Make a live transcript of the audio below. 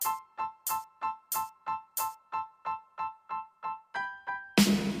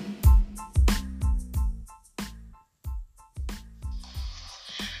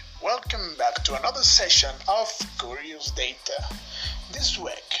welcome back to another session of Curious Data. This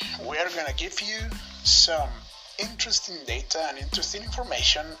week we are gonna give you some interesting data and interesting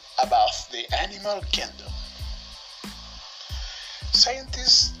information about the animal kingdom.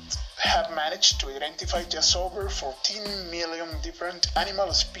 Scientists have managed to identify just over 14 million different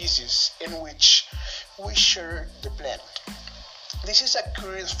animal species in which we share the planet. This is a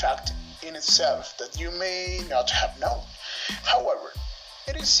curious fact in itself that you may not have known. However,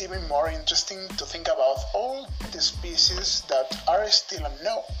 it is even more interesting to think about all the species that are still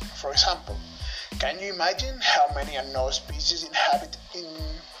unknown. For example, can you imagine how many unknown species inhabit in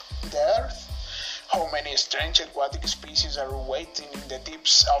the Earth? How many strange aquatic species are waiting in the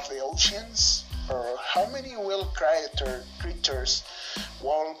deeps of the oceans? Or how many wild creatures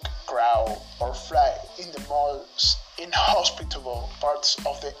walk, crawl, or fly in the most inhospitable parts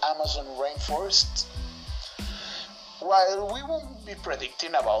of the Amazon rainforest? While we won't be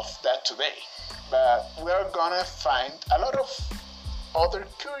predicting about that today, but we are gonna find a lot of other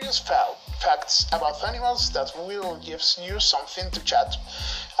curious facts about animals that will give you something to chat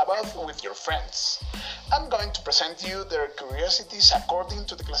about with your friends. I'm going to present you their curiosities according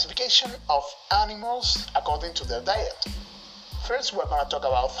to the classification of animals according to their diet. First, we're going to talk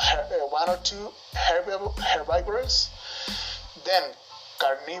about one or two herbivorous, then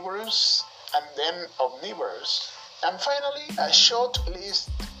carnivorous, and then omnivorous. And finally, a short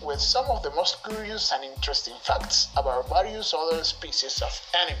list with some of the most curious and interesting facts about various other species of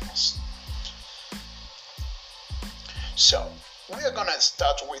animals. So, we are gonna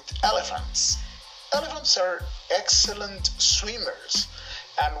start with elephants. Elephants are excellent swimmers,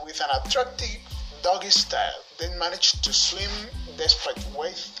 and with an attractive doggy style, they manage to swim despite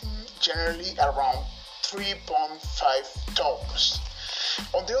weighing generally around 3.5 tons.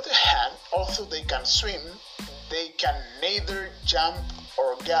 On the other hand, although they can swim, they can neither jump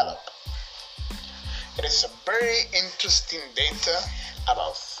or gallop. It is a very interesting data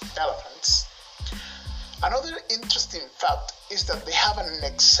about elephants. Another interesting fact is that they have an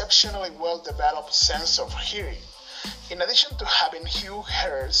exceptionally well-developed sense of hearing. In addition to having huge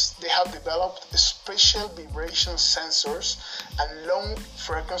ears, they have developed special vibration sensors and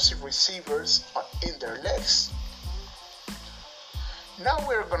long-frequency receivers in their legs. Now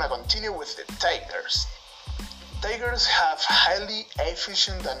we're gonna continue with the tigers. Tigers have highly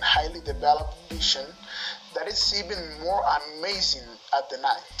efficient and highly developed vision that is even more amazing at the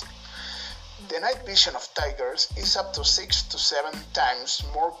night. The night vision of tigers is up to 6 to 7 times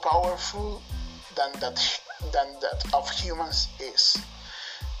more powerful than that of humans is.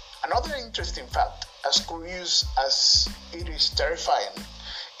 Another interesting fact, as curious as it is terrifying,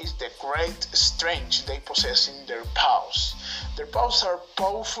 is the great strength they possess in their paws. Their paws are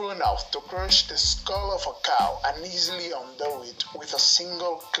powerful enough to crush the skull of a cow and easily undo it with a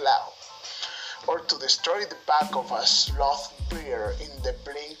single claw, or to destroy the back of a sloth bear in the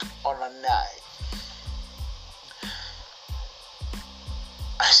blink of an eye.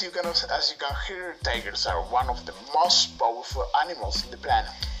 As you can hear, tigers are one of the most powerful animals in the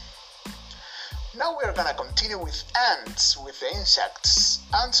planet. Now we are gonna continue with ants, with the insects.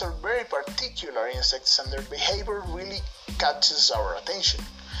 Ants are very particular insects and their behavior really catches our attention.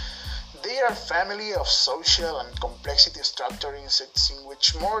 They are a family of social and complexity structure insects in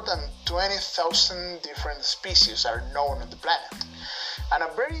which more than 20,000 different species are known on the planet. And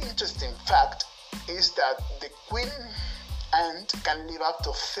a very interesting fact is that the queen ant can live up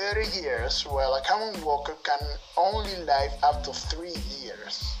to 30 years while a common worker can only live up to 3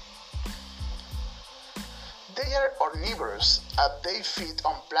 years. They are omnivorous and they feed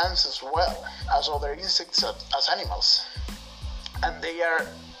on plants as well as other insects as animals. And they are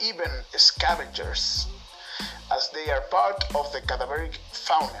even scavengers, as they are part of the cadaveric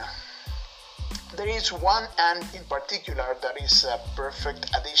fauna. There is one ant in particular that is a perfect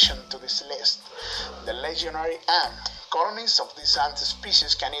addition to this list, the legionary ant. Colonies of this ant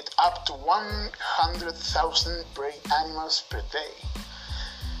species can eat up to 100,000 prey animals per day.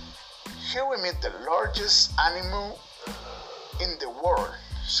 Here we meet the largest animal in the world.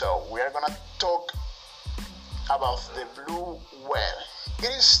 So we are gonna talk about the blue whale.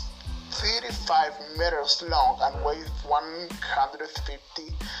 It is 35 meters long and weighs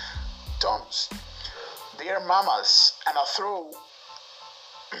 150 tons. They are mammals and although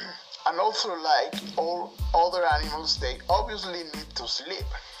like all other animals, they obviously need to sleep.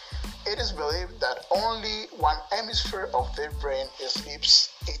 It is believed that only one hemisphere of their brain sleeps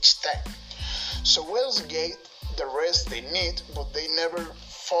each time. So whales get the rest they need, but they never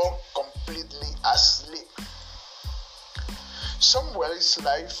fall completely asleep. Some whales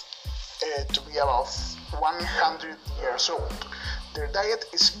live to be about 100 years old. Their diet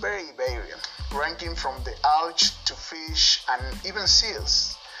is very varied, ranging from the algae to fish and even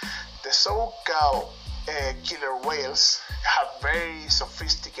seals. The so-called killer whales have very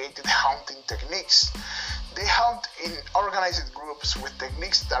sophisticated hunting techniques. They hunt in organized groups with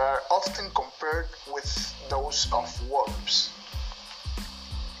techniques that are often compared with those of worms.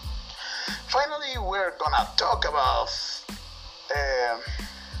 Finally, we're gonna talk about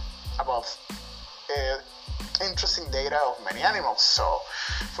interesting data of many animals. So,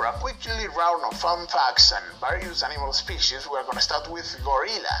 for a quickly round of fun facts and various animal species, we're gonna start with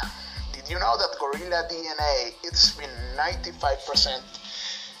gorilla. Did you know that gorilla DNA is been 95%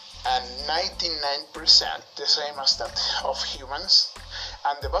 and 99% the same as that of humans?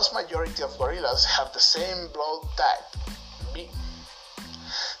 And the vast majority of gorillas have the same blood type, B.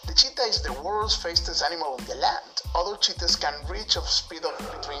 The cheetah is the world's fastest animal on the land. Other cheetahs can reach a speed of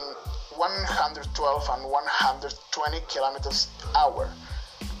between 112 and 120 kilometers per hour.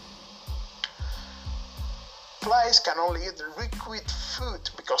 Flies can only eat liquid food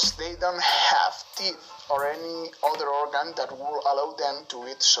because they don't have teeth or any other organ that will allow them to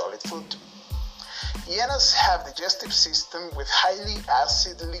eat solid food. Hyenas have a digestive system with highly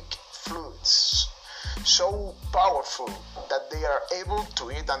acidic fluids, so powerful that they are able to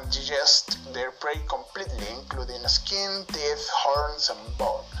eat and digest their prey completely, including skin, teeth, horns, and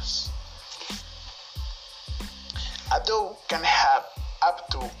bones. A dog can have up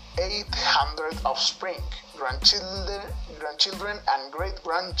to 800 offspring, grandchildren and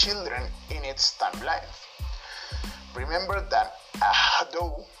great-grandchildren in its timeline. Remember that a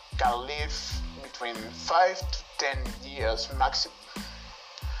dog can live between 5 to 10 years maximum.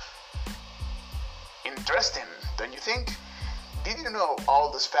 Interesting, don't you think? Did you know all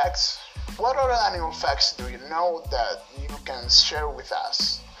these facts? What other animal facts do you know that you can share with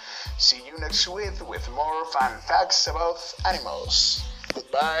us? See you next week with more fun facts about animals.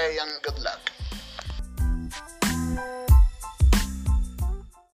 Goodbye and good luck.